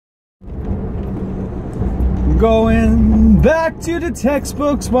Going back to the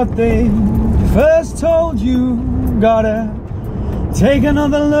textbooks, what they first told you. Gotta take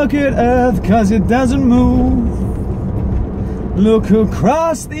another look at Earth, 'cause it doesn't move. Look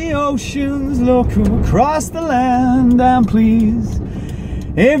across the oceans, look across the land, and please,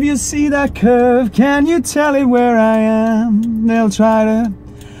 if you see that curve, can you tell it where I am? They'll try to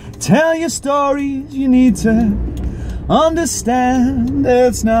tell you stories you need to understand.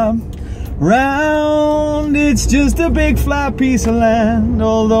 It's not round, it's just a big flat piece of land.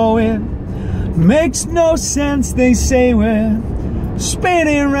 Although it makes no sense, they say we're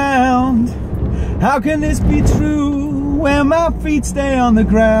spinning round. How can this be true when my feet stay on the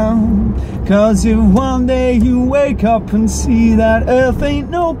ground? 'Cause if one day you wake up and see that Earth ain't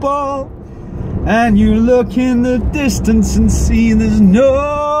no ball, and you look in the distance and see there's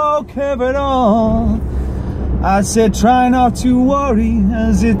no curve at all, I said try not to worry,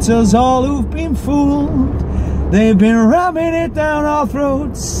 as it does all who've been fooled. They've been ramming it down our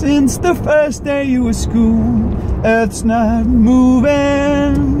throats since the first day you were schooled. Earth's not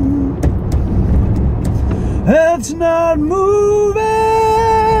moving, Earth's not moving,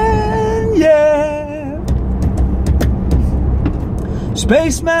 yeah.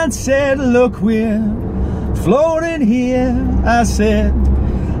 Spaceman said, look, we're floating here. I said,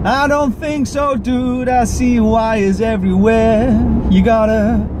 I don't think so, dude. I see wires everywhere. You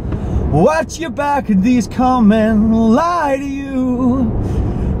gotta watch your back, these come and lie to you.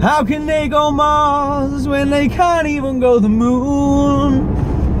 How can they go Mars when they can't even go the moon?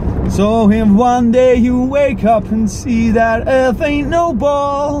 So if one day you wake up and see that Earth ain't no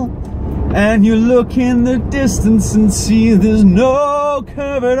ball, and you look in the distance and see there's no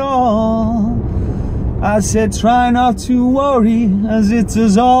curve at all, I said try not to worry, as it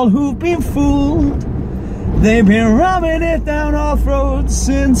is all who've been fooled. They've been ramming it down our throats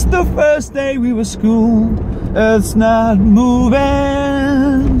since the first day we were schooled. Earth's not moving,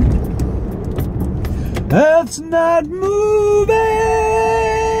 Earth's not moving,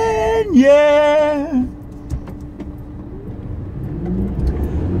 yeah.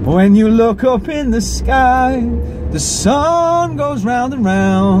 When you look up in the sky, the sun goes round and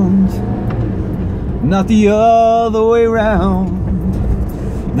round, not the other way round.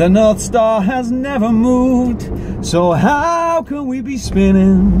 The North Star has never moved, so how can we be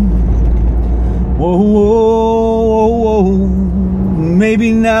spinning? Whoa, whoa, whoa, whoa.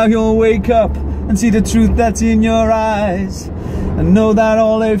 Maybe now you'll wake up and see the truth that's in your eyes, and know that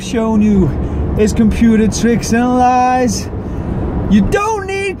all they've shown you is computer tricks and lies. You don't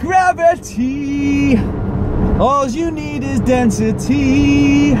need gravity, all you need is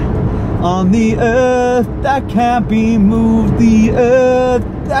density. On the earth that can't be moved, the earth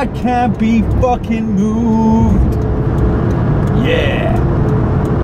that can't be fucking moved. Yeah.